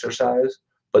no exercise.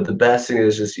 But the best thing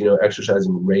is just,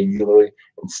 exercising regularly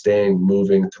and staying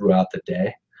moving throughout the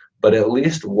day. But at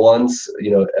least once,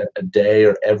 a day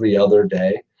or every other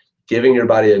day, giving your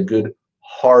body a good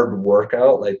hard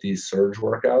workout like these surge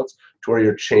workouts to where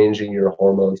you're changing your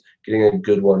hormones, getting a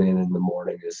good one in the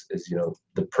morning is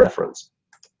the preference.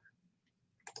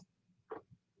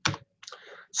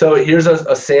 So here's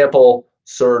a sample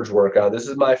surge workout. This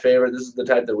is my favorite. This is the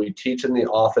type that we teach in the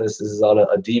office. This is on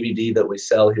a DVD that we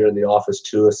sell here in the office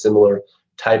too, a similar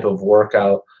type of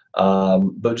workout,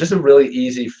 but just a really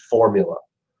easy formula.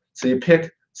 So you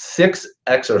pick 6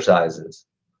 exercises,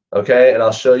 okay? And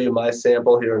I'll show you my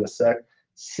sample here in a sec.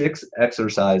 6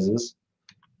 exercises.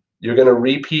 You're going to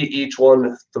repeat each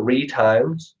one 3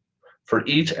 times. For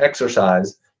each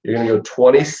exercise, you're going to go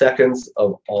 20 seconds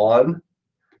of on,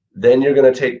 then you're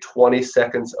going to take 20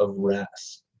 seconds of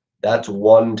rest. That's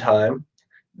 1 time.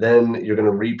 Then you're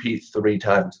going to repeat 3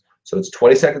 times. So it's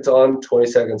 20 seconds on, 20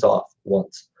 seconds off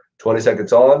once. 20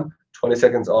 seconds on, 20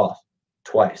 seconds off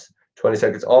twice. 20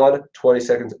 seconds on, 20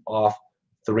 seconds off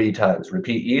 3 times.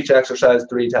 Repeat each exercise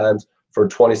 3 times for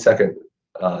 20 seconds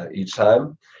each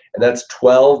time. And that's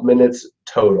 12 minutes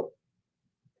total.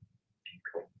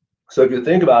 So if you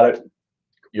think about it,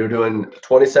 you're doing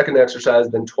 20-second exercise,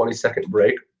 then 20-second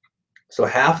break. So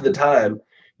half the time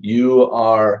you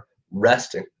are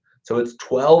resting. So it's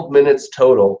 12 minutes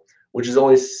total, which is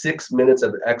only 6 minutes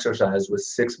of exercise with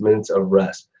 6 minutes of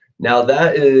rest. Now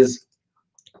that is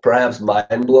perhaps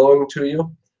mind-blowing to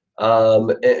you.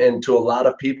 And to a lot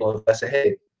of people, if I say,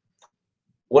 hey,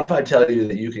 what if I tell you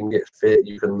that you can get fit,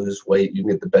 you can lose weight, you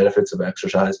can get the benefits of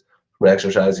exercise from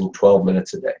exercising 12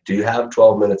 minutes a day? Do you have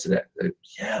 12 minutes a day? Like,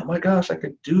 yeah, oh my gosh, I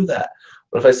could do that.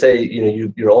 What if I say,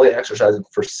 you're only exercising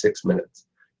for 6 minutes?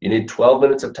 You need 12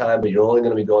 minutes of time, but you're only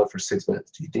going to be going for 6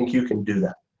 minutes. Do you think you can do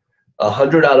that?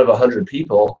 100 out of 100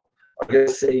 people are going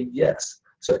to say yes.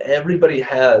 So everybody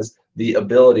has the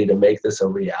ability to make this a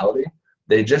reality.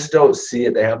 They just don't see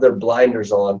it. They have their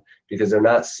blinders on because they're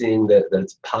not seeing that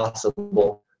it's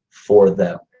possible for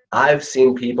them. I've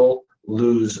seen people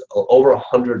lose over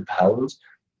 100 pounds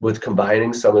with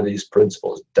combining some of these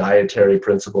principles, dietary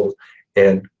principles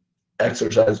and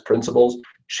exercise principles,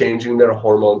 changing their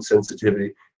hormone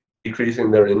sensitivity,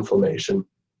 decreasing their inflammation.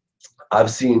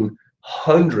 I've seen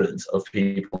hundreds of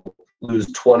people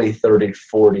lose 20, 30,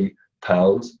 40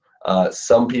 pounds.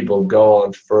 Some people go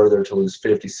on further to lose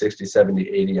 50, 60, 70,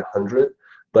 80, 100.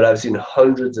 But I've seen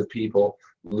hundreds of people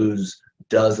lose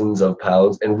dozens of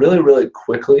pounds and really, really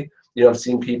quickly. I've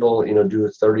seen people, do a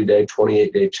 30-day,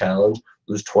 28-day challenge,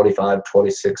 lose 25,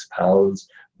 26 pounds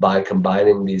by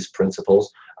combining these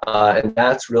principles. And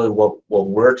that's really what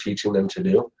we're teaching them to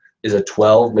do is a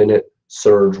 12-minute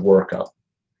surge workout.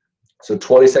 So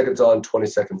 20 seconds on, 20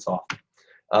 seconds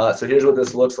off. So here's what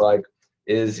this looks like.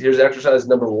 Here's exercise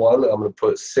number 1. I'm going to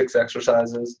put 6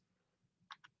 exercises.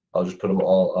 I'll just put them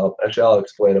all up. Actually, I'll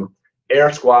explain them.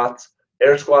 Air squats.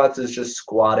 Air squats is just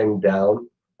squatting down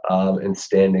and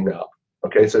standing up.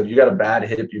 Okay, so if you got a bad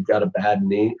hip, you've got a bad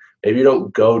knee, maybe you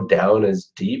don't go down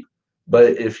as deep. But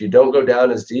if you don't go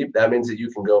down as deep, that means that you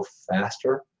can go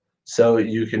faster. So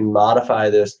you can modify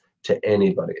this to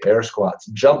anybody. Air squats.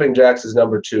 Jumping jacks is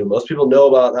number 2. Most people know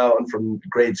about that one from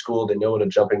grade school. They know what a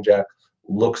jumping jack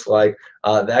looks like.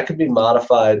 That can be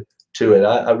modified too, and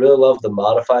I really love the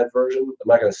modified version. I'm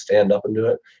not going to stand up and do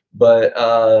it, but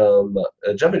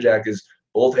a jumping jack is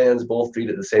both hands, both feet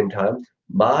at the same time.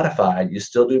 Modified, you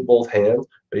still do both hands,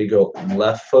 but you go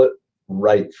left foot,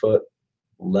 right foot,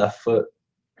 left foot,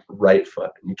 right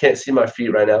foot. You can't see my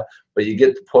feet right now, but you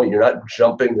get the point. You're not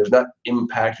jumping. There's not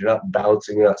impact. You're not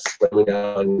bouncing. You're not slamming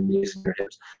down on your knees and your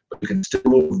hips. But you can still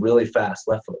move really fast.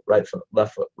 Left foot, right foot,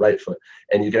 left foot, right foot.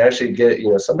 And you can actually get,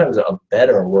 sometimes a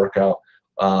better workout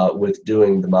with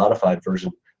doing the modified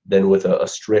version than with a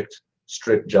strict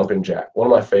jumping jack. One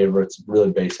of my favorites,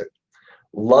 really basic.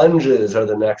 Lunges are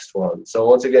the next one. So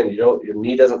once again, your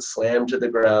knee doesn't slam to the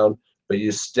ground, but you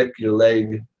stick your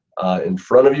leg in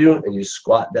front of you and you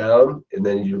squat down, and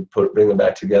then you bring them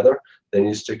back together. Then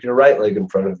you stick your right leg in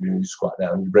front of you and you squat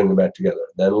down, you bring them back together.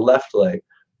 Then left leg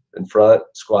in front,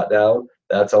 squat down.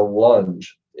 That's a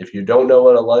lunge. If you don't know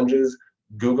what a lunge is,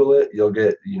 Google it. You'll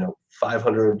get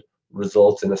 500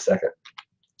 results in a second.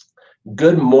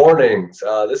 Good mornings.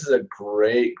 This is a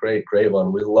great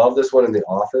one. We love this one in the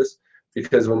office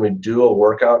because when we do a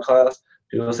workout class,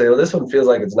 people say, well, this one feels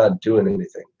like it's not doing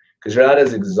anything because you're not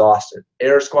as exhausted.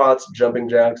 Air squats, jumping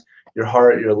jacks, your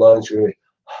heart, your lungs, you're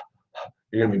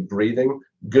gonna be breathing.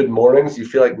 Good mornings, you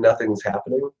feel like nothing's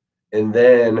happening. And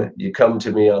then you come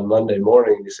to me on Monday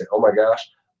morning and you say, oh my gosh,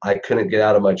 I couldn't get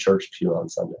out of my church pew on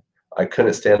Sunday. I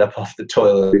couldn't stand up off the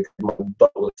toilet because my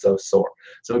butt was so sore.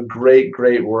 So a great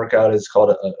workout is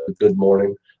called a good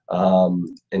morning.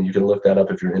 And you can look that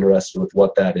up if you're interested with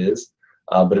what that is.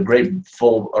 But a great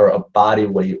a body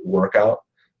weight workout.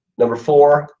 Number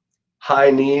 4, high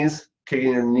knees,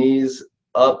 kicking your knees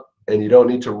up, and you don't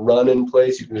need to run in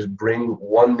place. You can just bring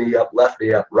one knee up, left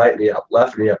knee up, right knee up,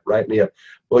 left knee up, right knee up.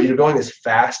 Well, you're going as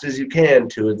fast as you can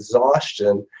to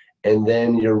exhaustion, and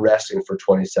then you're resting for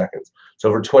 20 seconds. So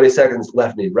for 20 seconds,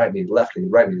 left knee, right knee, left knee,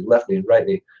 right knee, left knee, right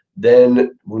knee.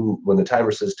 Then when the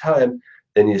timer says time,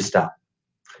 then you stop.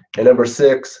 And number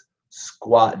 6,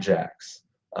 squat jacks.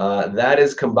 That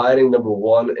is combining number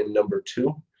 1 and number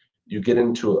 2. You get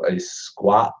into a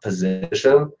squat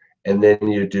position, and then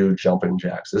you do jumping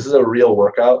jacks. This is a real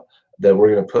workout that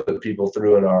we're going to put people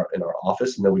through in our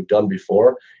office, and that we've done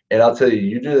before. And I'll tell you,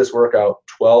 you do this workout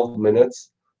 12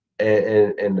 minutes,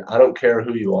 and I don't care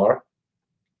who you are.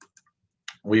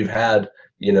 We've had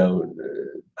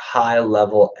high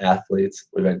level athletes,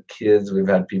 we've had kids, we've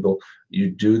had people.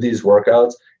 You do these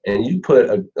workouts, and you put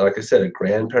like I said, a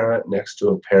grandparent next to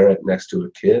a parent next to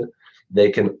a kid.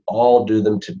 They can all do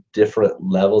them to different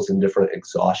levels and different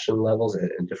exhaustion levels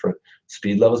and different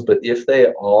speed levels. But if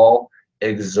they all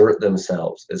exert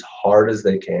themselves as hard as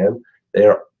they can, they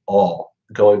are all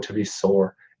going to be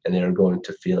sore, and they are going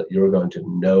to feel it. You're going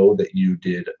to know that you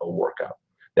did a workout.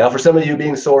 Now, for some of you,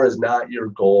 being sore is not your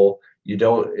goal.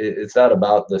 It's not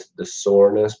about the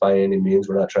soreness by any means.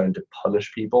 We're not trying to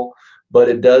punish people, but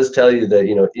it does tell you that,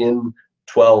 in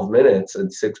 12 minutes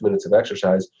and 6 minutes of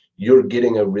exercise, you're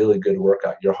getting a really good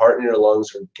workout. Your heart and your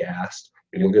lungs are gassed.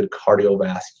 You're getting a good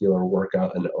cardiovascular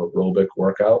workout, an aerobic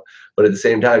workout. But at the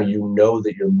same time, you know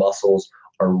that your muscles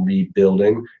are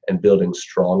rebuilding and building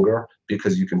stronger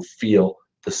because you can feel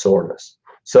the soreness.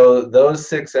 So those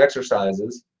 6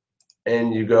 exercises,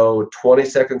 and you go 20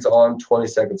 seconds on, 20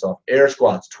 seconds off. Air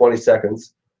squats, 20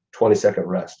 seconds, 20-second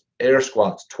rest. Air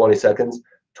squats, 20 seconds,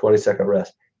 20-second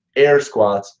rest. Air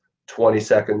squats, 20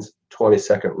 seconds,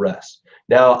 20-second rest.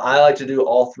 Now, I like to do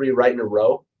all 3 right in a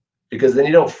row because then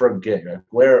you don't forget, right?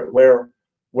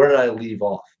 Where did I leave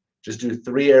off? Just do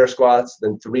 3 air squats,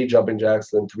 then 3 jumping jacks,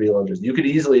 then 3 lunges. You could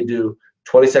easily do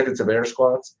 20 seconds of air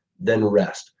squats, then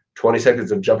rest. 20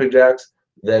 seconds of jumping jacks,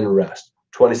 then rest.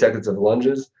 20 seconds of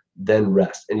lunges, then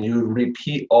rest. And you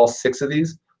repeat all 6 of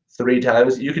these 3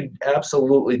 times. You could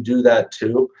absolutely do that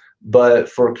too, but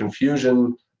for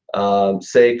confusion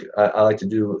sake, I like to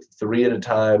do 3 at a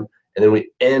time, and then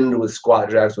we end with squat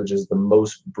jacks, which is the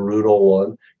most brutal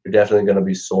one. You're definitely going to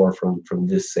be sore from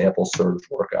this sample surge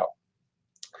workout.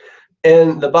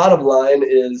 And the bottom line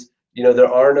is,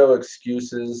 there are no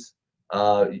excuses.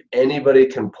 Anybody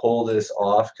can pull this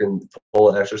off, can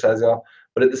pull exercising off,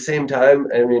 but at the same time,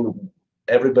 I mean,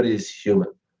 everybody is human.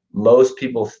 Most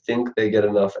people think they get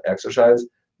enough exercise.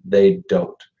 They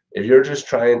don't. If you're just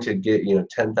trying to get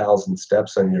 10,000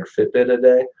 steps on your Fitbit a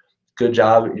day, good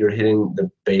job. You're hitting the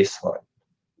baseline.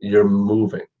 You're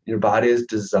moving. Your body is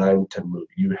designed to move.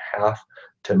 You have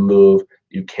to move.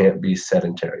 You can't be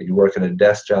sedentary. You work at a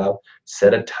desk job,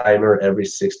 set a timer every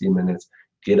 60 minutes,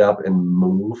 get up and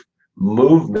move.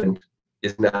 Movement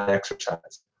is not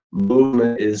exercise.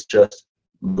 Movement is just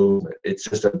movement. It's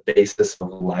just a basis of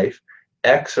life.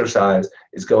 Exercise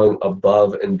is going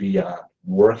above and beyond,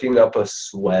 working up a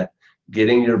sweat,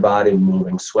 getting your body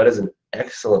moving. Sweat is an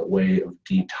excellent way of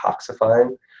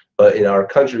detoxifying, but in our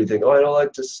country we think, oh, I don't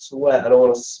like to sweat, I don't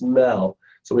want to smell,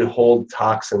 so we hold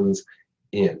toxins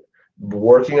in.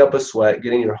 Working up a sweat,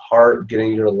 getting your heart,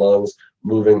 getting your lungs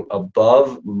moving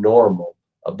above normal,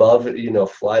 above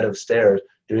flight of stairs,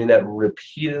 doing that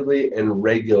repeatedly and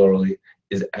regularly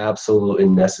is absolutely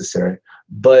necessary.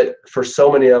 But for so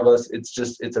many of us,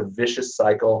 it's a vicious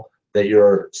cycle that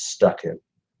you're stuck in.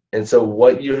 And so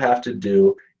what you have to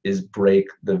do is break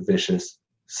the vicious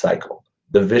cycle.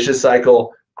 The vicious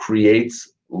cycle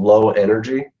creates low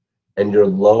energy, and your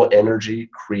low energy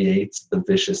creates the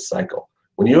vicious cycle.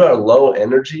 When you are low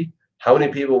energy, how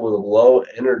many people with low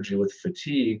energy, with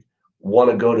fatigue,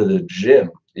 want to go to the gym?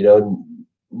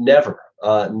 Never.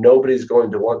 Nobody's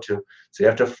going to want to. So you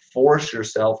have to force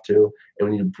yourself to, and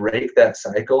when you break that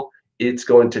cycle, it's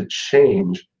going to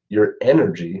change your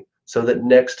energy so that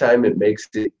next time it makes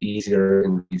it easier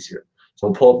and easier. So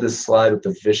I'll pull up this slide with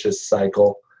the vicious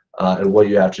cycle and what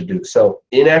you have to do. So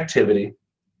inactivity,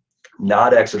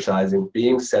 not exercising,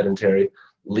 being sedentary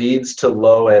leads to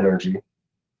low energy.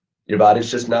 Your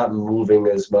body's just not moving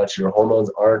as much. Your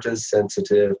hormones aren't as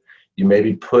sensitive. You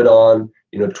maybe put on,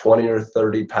 20 or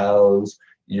 30 pounds,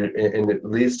 and it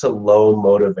leads to low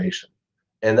motivation.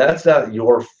 And that's not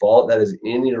your fault. That is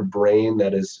in your brain.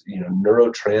 That is,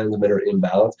 neurotransmitter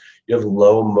imbalance. You have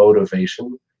low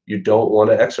motivation. You don't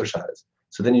want to exercise.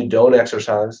 So then you don't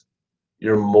exercise.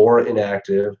 You're more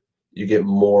inactive. You get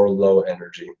more low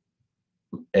energy.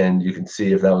 And you can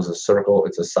see if that was a circle,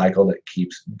 it's a cycle that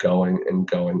keeps going and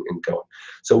going and going.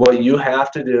 So what you have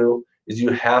to do is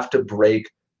you have to break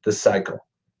the cycle.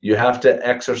 You have to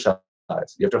exercise.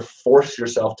 You have to force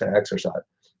yourself to exercise.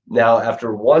 Now,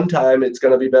 after one time, it's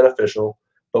going to be beneficial,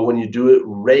 but when you do it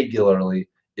regularly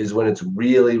is when it's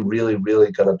really, really,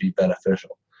 really going to be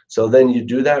beneficial. So then you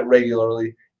do that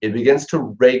regularly. It begins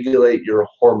to regulate your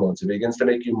hormones. It begins to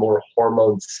make you more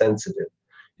hormone sensitive.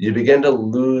 You begin to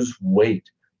lose weight.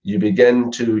 You begin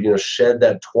to, shed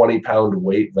that 20-pound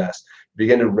weight vest. You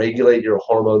begin to regulate your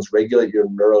hormones, regulate your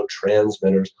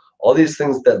neurotransmitters, all these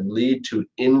things that lead to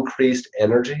increased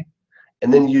energy.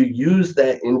 And then you use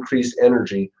that increased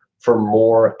energy for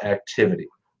more activity.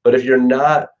 But if you're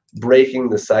not breaking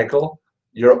the cycle,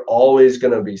 you're always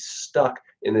going to be stuck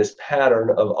in this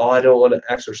pattern of, oh, I don't want to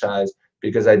exercise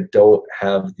because I don't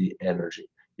have the energy.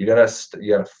 You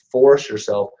gotta force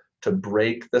yourself to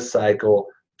break the cycle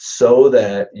so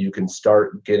that you can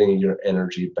start getting your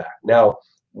energy back. Now,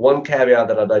 one caveat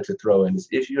that I'd like to throw in is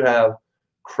if you have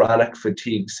chronic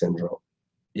fatigue syndrome,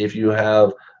 if you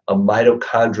have a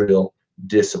mitochondrial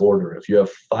disorder, if you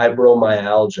have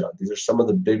fibromyalgia, these are some of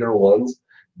the bigger ones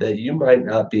that you might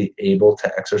not be able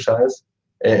to exercise.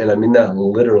 And I mean that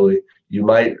literally, you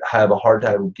might have a hard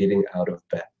time getting out of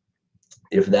bed.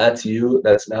 If that's you,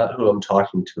 that's not who I'm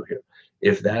talking to here.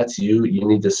 If that's you, you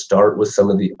need to start with some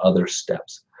of the other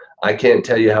steps. I can't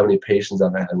tell you how many patients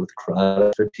I've had with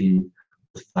chronic fatigue,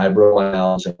 with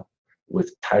fibromyalgia,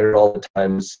 with tired all the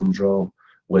time syndrome,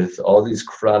 with all these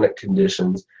chronic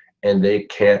conditions, and they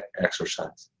can't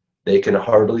exercise. They can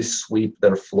hardly sweep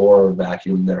their floor or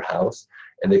vacuum their house,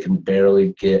 and they can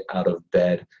barely get out of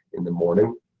bed in the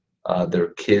morning. Their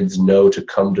kids know to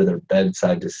come to their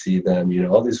bedside to see them,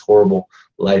 all these horrible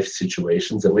life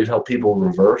situations that we've helped people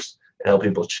reverse and help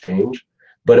people change.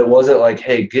 But it wasn't like,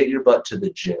 hey, get your butt to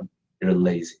the gym, you're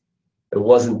lazy. It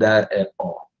wasn't that at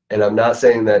all. And I'm not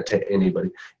saying that to anybody.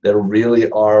 There really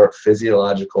are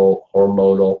physiological,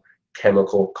 hormonal,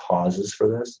 chemical causes for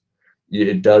this.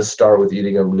 It does start with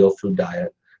eating a real food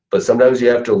diet, but sometimes you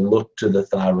have to look to the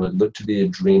thyroid, look to the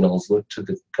adrenals, look to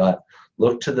the gut,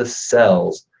 look to the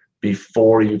cells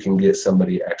before you can get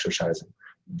somebody exercising.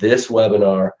 This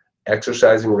webinar,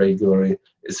 Exercising Regularly,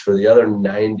 is for the other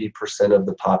 90% of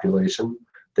the population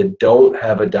that don't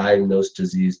have a diagnosed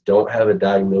disease, don't have a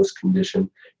diagnosed condition,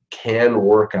 can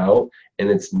work out, and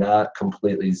it's not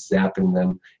completely zapping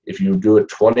them. If you do a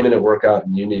 20-minute workout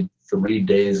and you need 3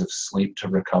 days of sleep to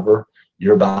recover,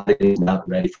 your body is not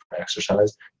ready for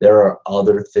exercise. There are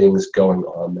other things going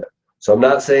on there. So I'm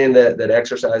not saying that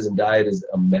exercise and diet is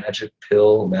a magic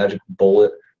pill, magic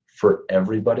bullet for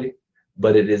everybody,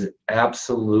 but it is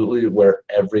absolutely where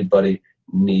everybody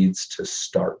needs to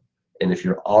start. And if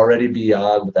you're already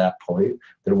beyond that point,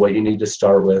 then what you need to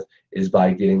start with is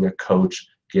by getting a coach,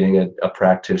 getting a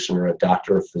practitioner, a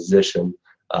doctor, a physician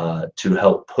to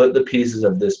help put the pieces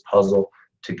of this puzzle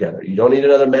together. You don't need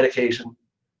another medication.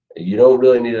 You don't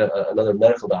really need another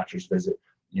medical doctor's visit.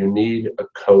 You need a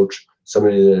coach,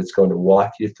 somebody that's going to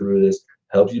walk you through this,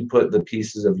 help you put the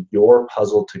pieces of your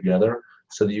puzzle together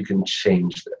so that you can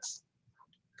change this.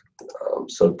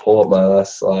 So pull up my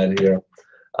last slide here.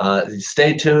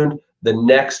 Stay tuned. The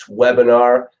next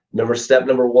webinar, step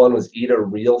number 1 was eat a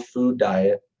real food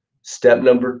diet. Step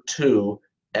number 2,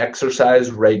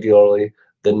 exercise regularly.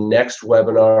 The next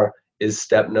webinar is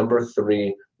step number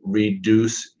 3,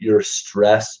 reduce your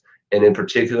stress. And in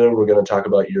particular, we're going to talk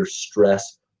about your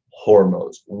stress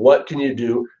hormones. What can you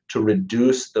do to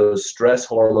reduce those stress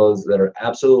hormones that are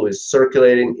absolutely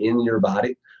circulating in your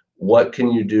body? What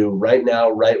can you do right now,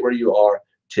 right where you are,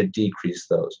 to decrease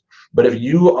those? But if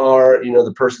you are,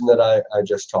 the person that I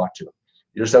just talked to,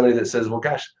 you're somebody that says, well,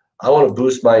 gosh, I want to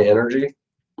boost my energy,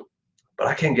 but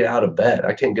I can't get out of bed.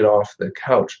 I can't get off the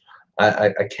couch.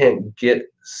 I can't get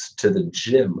to the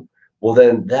gym. Well,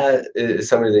 then that is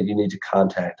somebody that you need to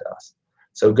contact us.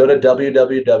 So go to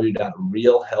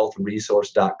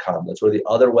www.realhealthresource.com. That's where the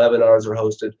other webinars are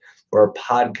hosted, where our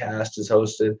podcast is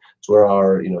hosted. It's where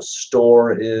our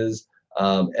store is.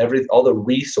 All the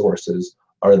resources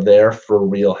are there for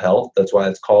Real Health. That's why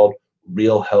it's called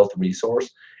Real Health Resource.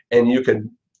 And you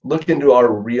can look into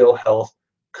our Real Health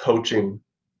coaching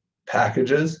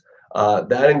packages.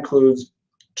 That includes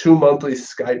 2 monthly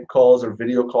Skype calls or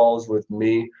video calls with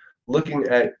me, looking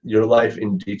at your life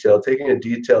in detail, taking a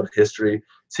detailed history,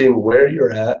 seeing where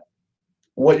you're at,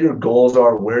 what your goals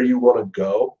are, where you want to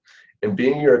go, and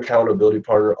being your accountability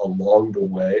partner along the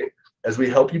way as we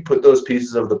help you put those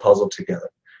pieces of the puzzle together.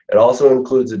 It also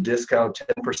includes a discount,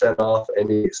 10% off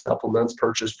any supplements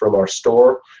purchased from our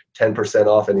store, 10%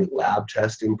 off any lab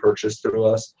testing purchased through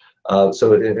us.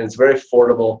 So it's a very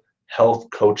affordable health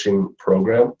coaching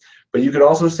program. But you can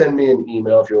also send me an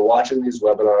email if you're watching these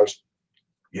webinars,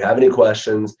 you have any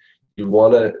questions, you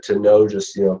want to know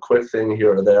just a quick thing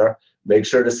here or there, make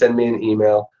sure to send me an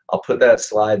email. I'll put that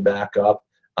slide back up,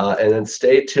 and then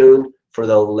stay tuned for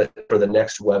the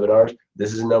next webinars.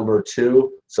 This is number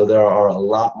 2, so there are a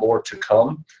lot more to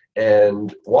come,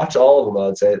 and watch all of them. I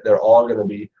would say they're all going to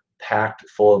be packed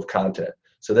full of content.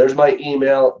 So there's my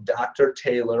email,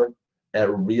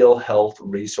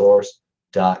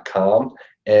 drtaylor@realhealthresource.com,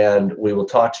 and we will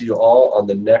talk to you all on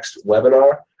the next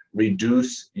webinar,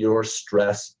 Reduce Your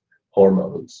Stress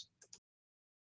Hormones.